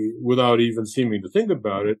he, without even seeming to think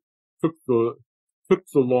about it, took the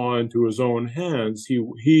law into his own hands.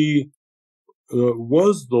 He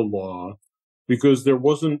was the law, because there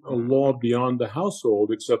wasn't a law beyond the household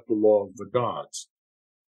except the law of the gods.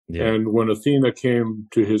 Yeah. And when Athena came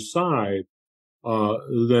to his side,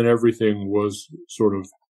 then everything was sort of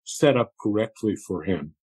set up correctly for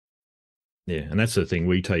him. Yeah, and that's the thing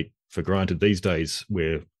we take for granted these days,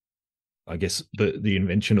 where I guess the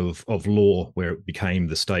invention of law, where it became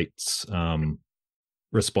the state's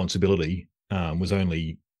responsibility, was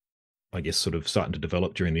only, I guess, sort of starting to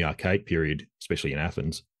develop during the archaic period, especially in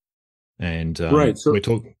Athens. And right, so we're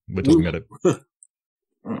talking about it.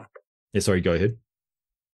 Yeah, sorry, go ahead.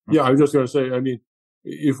 Yeah, I was just going to say, I mean,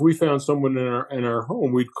 if we found someone in our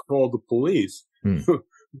home, we'd call the police.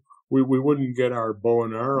 We wouldn't get our bow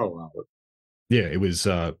and arrow out. Yeah, it was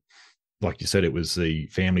like you said, it was the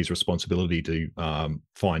family's responsibility to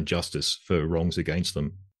find justice for wrongs against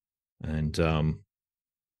them. And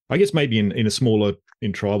I guess maybe in a smaller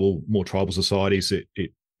in more tribal societies,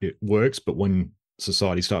 it works, but when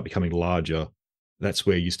societies start becoming larger, that's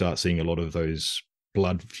where you start seeing a lot of those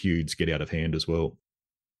blood feuds get out of hand as well.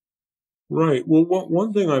 Right. Well,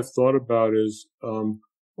 one thing I've thought about is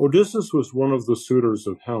Odysseus was one of the suitors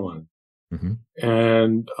of Helen. Mm-hmm.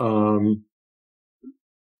 And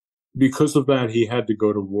because of that, he had to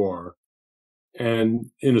go to war. And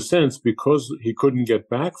in a sense, because he couldn't get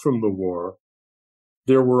back from the war,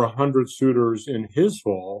 there were 100 suitors in his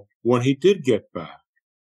hall when he did get back.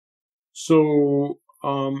 So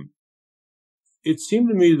it seemed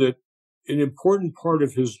to me that an important part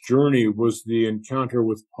of his journey was the encounter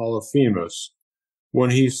with Polyphemus. When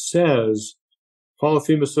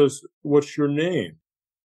Polyphemus says, "What's your name?"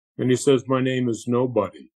 And he says, "My name is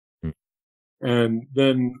Nobody." And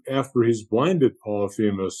then after he's blinded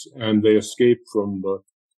Polyphemus and they escape from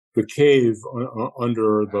the cave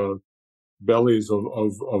under the bellies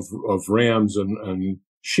of rams and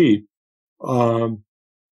sheep,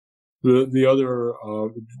 the other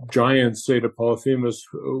giants say to Polyphemus,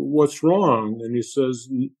 "What's wrong?" And he says,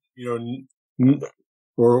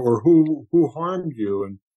 or who harmed you?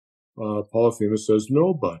 And Polyphemus says,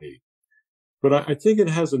 "Nobody." But I think it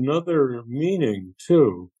has another meaning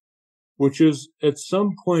too, which is at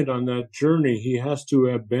some point on that journey, he has to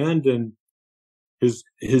abandon his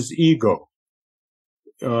ego.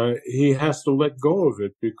 He has to let go of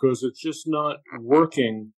it because it's just not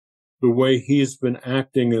working the way he's been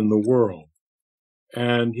acting in the world.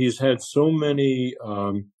 And he's had so many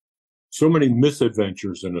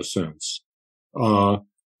misadventures in a sense,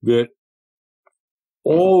 that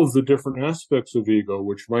all of the different aspects of ego,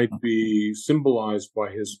 which might be symbolized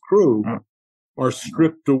by his crew, are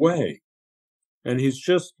stripped away. And he's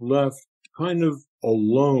just left kind of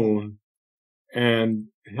alone and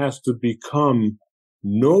has to become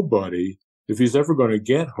nobody if he's ever going to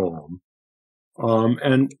get home.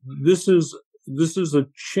 And this is a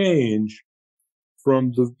change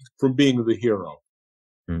from being the hero.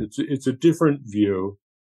 It's a different view,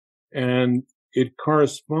 and it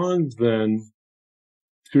corresponds then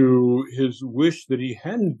to his wish that he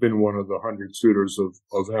hadn't been one of the 100 suitors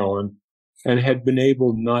of Helen and had been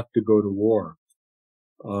able not to go to war.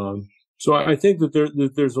 So I think that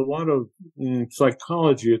there's a lot of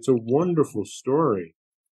psychology. It's a wonderful story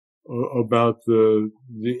about the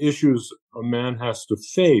issues a man has to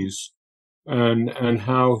face and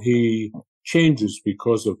how he changes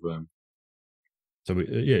because of them. So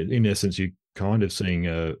in essence, you're kind of seeing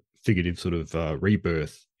a figurative sort of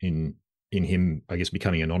rebirth in him, I guess,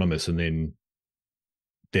 becoming anonymous, and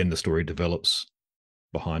then the story develops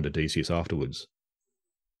behind Odysseus afterwards.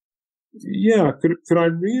 Yeah, could I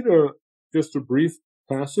read just a brief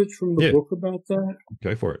passage from the book about that?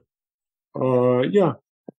 Go for it. Yeah.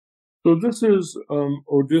 So this is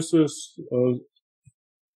Odysseus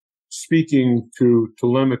speaking to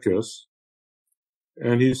Telemachus,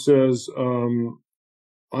 and he says,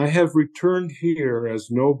 "I have returned here as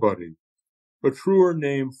nobody, a truer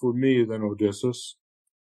name for me than Odysseus.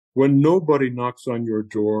 When nobody knocks on your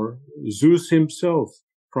door, Zeus himself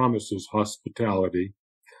promises hospitality.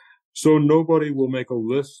 So nobody will make a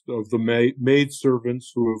list of the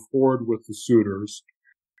maidservants who have whored with the suitors,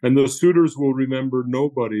 and the suitors will remember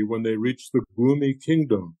nobody when they reach the gloomy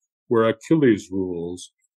kingdom where Achilles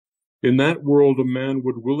rules. In that world, a man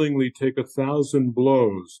would willingly take 1,000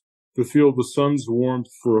 blows to feel the sun's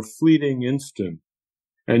warmth for a fleeting instant.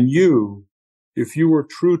 And you, if you are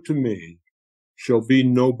true to me, shall be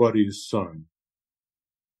nobody's son."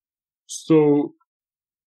 So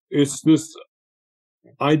it's this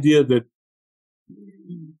idea that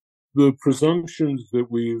the presumptions that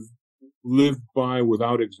we've lived by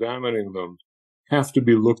without examining them have to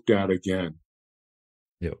be looked at again.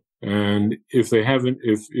 Yep. And if they haven't,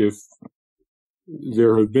 if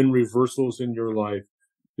there have been reversals in your life,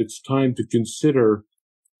 it's time to consider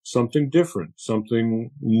something different,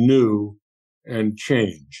 something new, and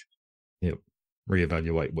change. Yep.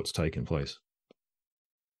 Reevaluate what's taken place.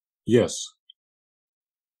 Yes.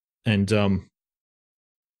 And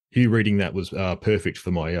you reading that was perfect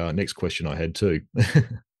for my next question I had too.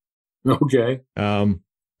 Okay. I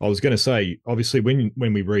was going to say, obviously, when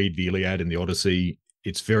we read the Iliad and the Odyssey,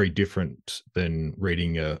 it's very different than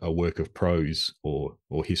reading a work of prose or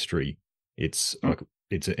history. It's like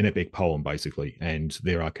it's an epic poem basically, and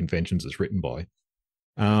there are conventions it's written by.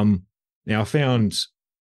 Now,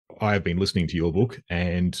 I have been listening to your book,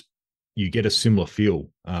 and you get a similar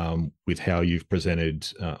feel with how you've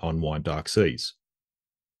presented on Wine Dark Seas.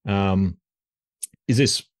 Are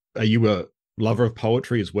you a lover of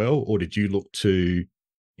poetry as well, or did you look to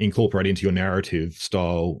incorporate into your narrative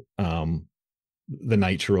style the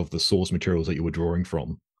nature of the source materials that you were drawing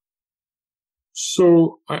from?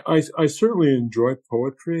 So I certainly enjoy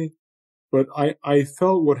poetry, but I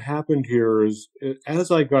felt what happened here is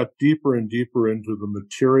as I got deeper and deeper into the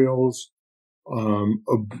materials um,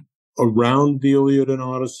 around the Iliad and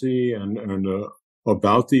Odyssey and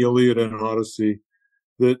about the Iliad and Odyssey,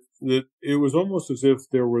 that it was almost as if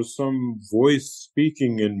there was some voice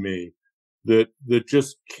speaking in me that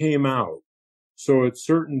just came out. So at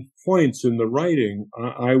certain points in the writing,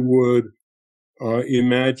 I would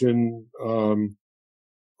imagine uh,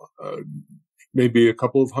 maybe a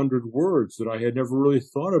couple of hundred words that I had never really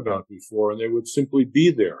thought about before, and they would simply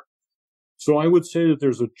be there. So I would say that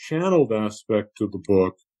there's a channeled aspect to the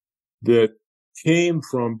book that came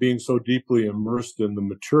from being so deeply immersed in the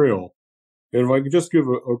material. And if I could just give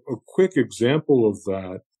a quick example of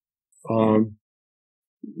that,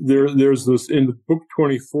 there's this in the book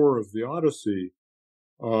 24 of the Odyssey.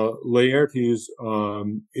 Laertes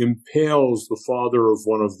impales the father of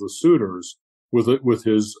one of the suitors with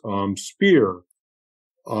his spear.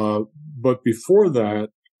 But before that,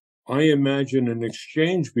 I imagine an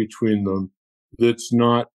exchange between them that's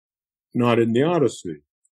not in the Odyssey.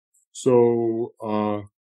 So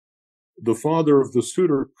the father of the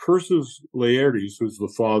suitor curses Laertes, who's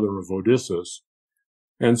the father of Odysseus,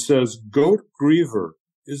 and says, "Goat griever,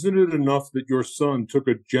 isn't it enough that your son took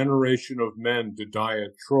a generation of men to die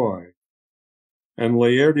at Troy?" And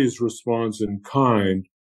Laertes responds in kind,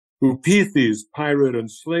 "Upethes, pirate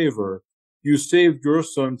and slaver, you saved your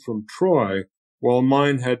son from Troy, while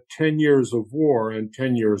mine had 10 years of war and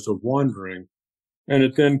 10 years of wandering." And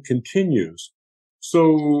it then continues.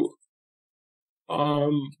 So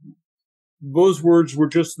those words were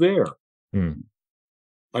just there. Mm.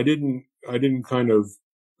 I didn't kind of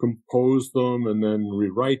compose them and then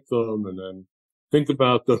rewrite them and then think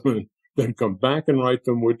about them and then come back and write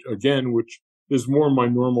them, which is more my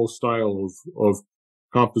normal style of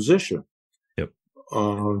composition. Yep.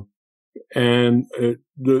 And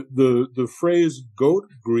the phrase "goat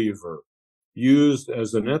griever" used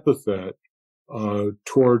as an epithet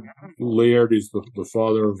toward Laertes, the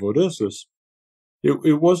father of Odysseus,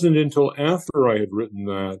 it wasn't until after I had written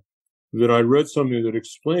that I read something that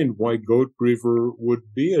explained why goat griever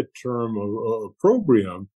would be a term of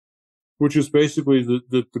opprobrium, which is basically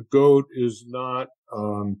that the goat is not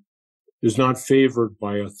favored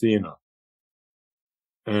by Athena,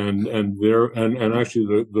 and actually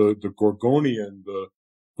the Gorgonian,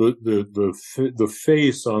 the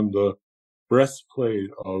face on the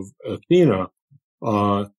breastplate of Athena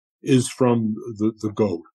is from the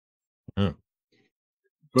goat. Oh.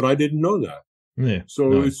 But I didn't know that. Yeah. So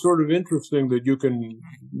No. it's sort of interesting that you can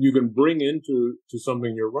bring into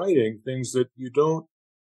something you're writing things that you don't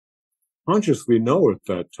consciously know at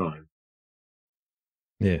that time.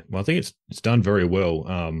 Yeah. Well, I think it's done very well.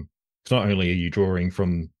 It's not only are you drawing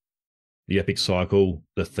from the epic cycle,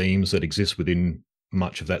 the themes that exist within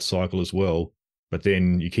much of that cycle as well, but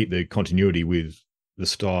then you keep the continuity with the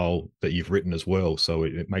style that you've written as well. So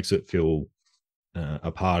it makes it feel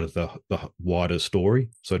a part of the wider story,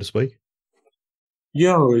 so to speak.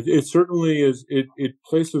 Yeah, it certainly is. It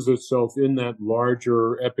places itself in that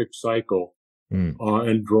larger epic cycle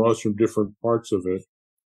and draws from different parts of it,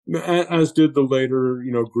 as did the later,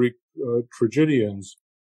 Greek tragedians,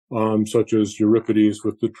 such as Euripides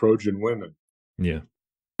with the Trojan women. Yeah.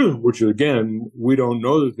 Which again, we don't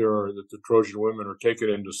know that the Trojan women are taken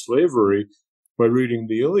into slavery by reading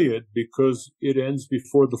the Iliad because it ends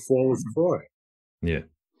before the fall of Troy. Yeah.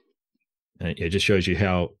 And it just shows you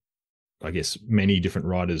how, I guess, many different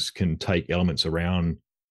writers can take elements around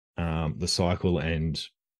the cycle and,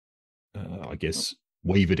 I guess,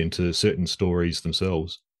 weave it into certain stories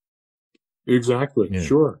themselves. Exactly. Yeah.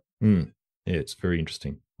 Sure. Yeah, it's very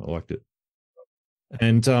interesting. I liked it.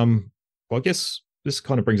 And well, I guess this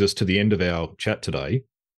kind of brings us to the end of our chat today.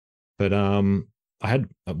 But I had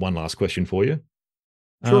one last question for you.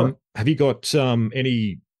 Sure. Have you got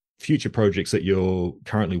any future projects that you're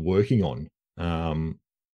currently working on?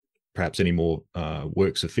 Perhaps any more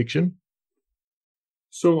works of fiction?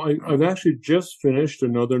 So I've actually just finished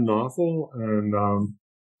another novel, and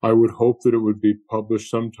I would hope that it would be published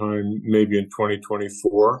sometime maybe in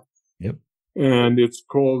 2024. Yep. And it's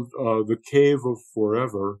called The Cave of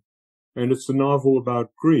Forever, and it's a novel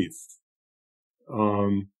about grief.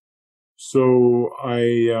 So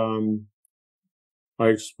I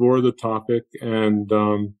explore the topic, and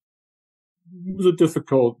it was a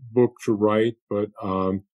difficult book to write, but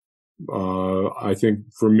I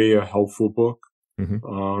think for me a helpful book. Mm-hmm.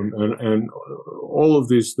 And all of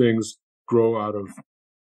these things grow out of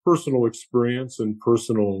personal experience and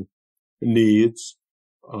personal needs.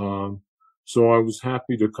 So I was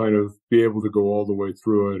happy to kind of be able to go all the way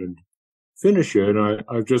through it and finish it. And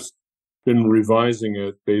I've just been revising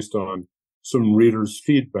it based on some readers'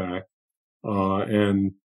 feedback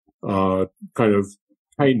and kind of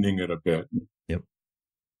tightening it a bit. Yep.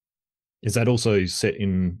 Is that also set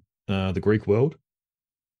in the Greek world?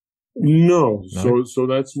 No, No? so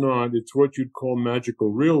that's not. It's what you'd call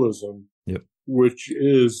magical realism, Yep. which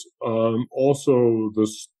is also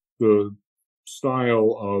the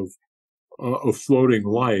style of A Floating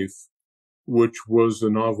Life, which was a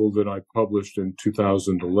novel that I published in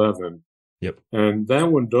 2011. Yep. And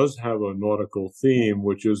that one does have a nautical theme,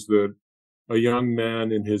 which is that a young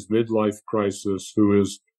man in his midlife crisis who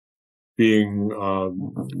is being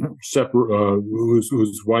separate,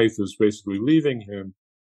 whose wife is basically leaving him,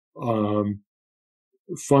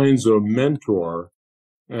 finds a mentor,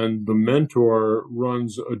 and the mentor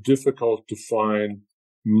runs a difficult to find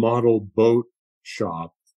model boat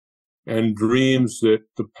shop and dreams that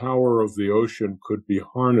the power of the ocean could be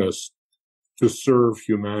harnessed to serve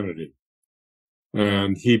humanity.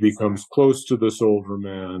 And he becomes close to this older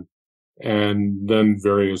man, and then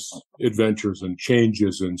various adventures and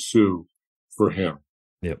changes ensue for him.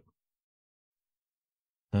 Yep.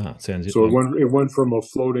 Sounds it. So it went from A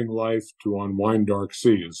Floating Life to On Wine Dark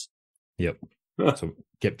Seas. Yep. So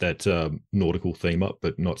kept that nautical theme up,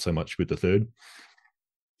 but not so much with the third.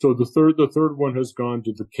 So the third one has gone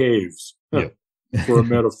to the caves. Yep. For a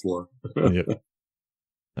metaphor. Yep.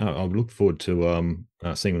 I'll look forward to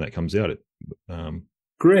seeing when that comes out.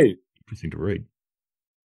 Great. Interesting to read.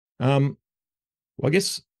 Well, I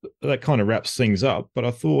guess that kind of wraps things up, but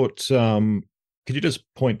I thought, could you just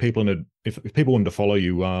point people if people wanted to follow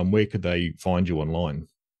you, where could they find you online?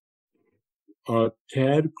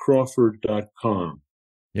 TadCrawford.com.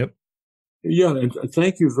 Yep. Yeah, and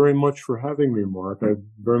thank you very much for having me, Mark. I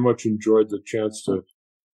very much enjoyed the chance to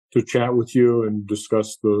chat with you and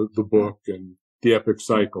discuss the book and the epic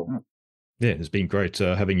cycle. Yeah, it's been great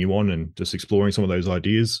having you on and just exploring some of those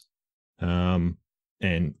ideas. And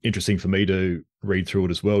interesting for me to read through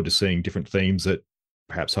it as well, just seeing different themes that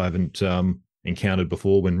perhaps I haven't encountered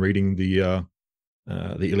before when reading the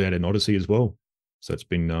Iliad and Odyssey as well. So it's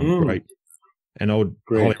been great. And I would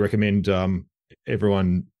highly recommend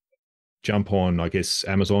everyone jump on, I guess,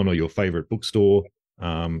 Amazon or your favorite bookstore.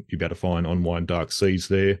 You'll be able to find On Wine Dark Seas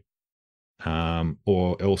there.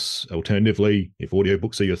 Or else, alternatively, if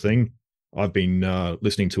audiobooks are your thing, I've been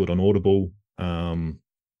listening to it on Audible. And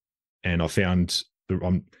I found,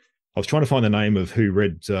 I was trying to find the name of who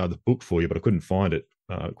read the book for you, but I couldn't find it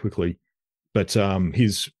quickly. But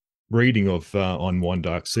his reading of On Wine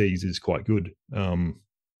Dark Seas is quite good.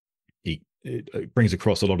 It brings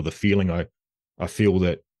across a lot of the feeling I feel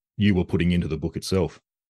that you were putting into the book itself.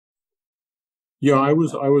 Yeah, I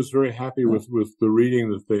was very happy with the reading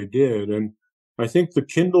that they did, and I think the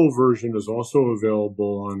Kindle version is also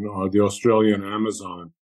available on the Australian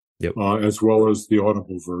Amazon, yep. As well as the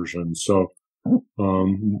Audible version. So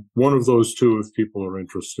one of those two, if people are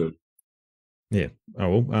interested. Yeah.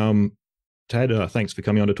 Oh well. Tad, thanks for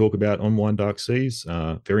coming on to talk about On Wine Dark Seas.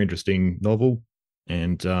 Very interesting novel,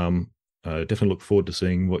 and definitely look forward to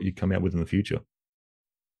seeing what you come out with in the future.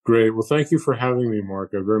 Great. Well, thank you for having me,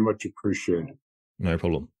 Mark. I very much appreciate it. No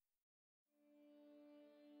problem.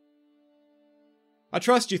 I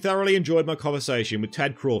trust you thoroughly enjoyed my conversation with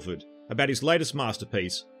Tad Crawford about his latest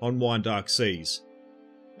masterpiece, On Wine Dark Seas.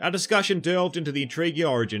 Our discussion delved into the intriguing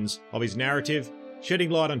origins of his narrative, shedding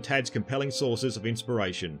light on Tad's compelling sources of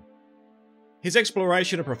inspiration. His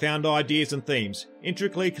exploration of profound ideas and themes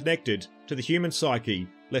intricately connected to the human psyche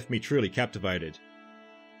left me truly captivated.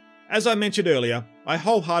 As I mentioned earlier, I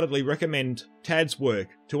wholeheartedly recommend Tad's work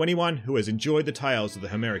to anyone who has enjoyed the tales of the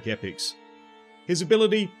Homeric epics. His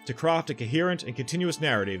ability to craft a coherent and continuous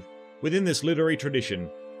narrative within this literary tradition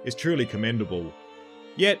is truly commendable.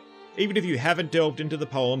 Yet, even if you haven't delved into the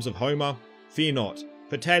poems of Homer, fear not,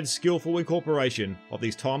 for Tad's skillful incorporation of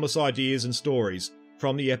these timeless ideas and stories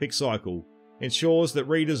from the epic cycle ensures that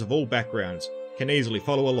readers of all backgrounds can easily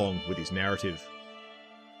follow along with his narrative.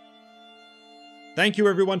 Thank you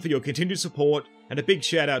everyone for your continued support, and a big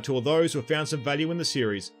shout out to all those who have found some value in the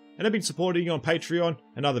series and have been supporting you on Patreon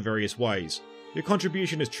and other various ways. Your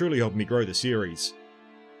contribution has truly helped me grow the series.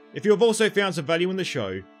 If you have also found some value in the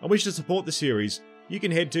show and wish to support the series, you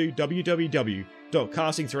can head to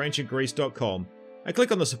www.castingthroughancientgreece.com and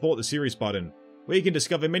click on the Support the Series button, where you can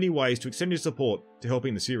discover many ways to extend your support to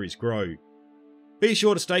helping the series grow. Be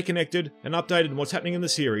sure to stay connected and updated on what's happening in the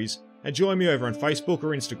series, and join me over on Facebook or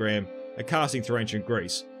Instagram at Casting Through Ancient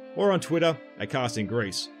Greece, or on Twitter at Casting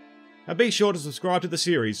Greece. And be sure to subscribe to the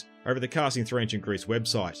series over the Casting Through Ancient Greece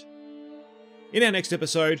website. In our next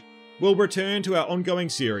episode, we'll return to our ongoing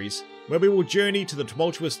series, where we will journey to the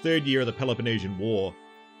tumultuous third year of the Peloponnesian War.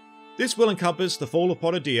 This will encompass the fall of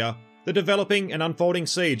Potidaea, the developing and unfolding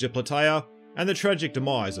siege of Plataea, and the tragic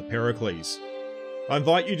demise of Pericles. I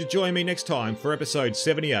invite you to join me next time for episode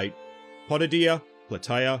 78, Potidaea,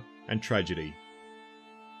 Plataea, and Tragedy.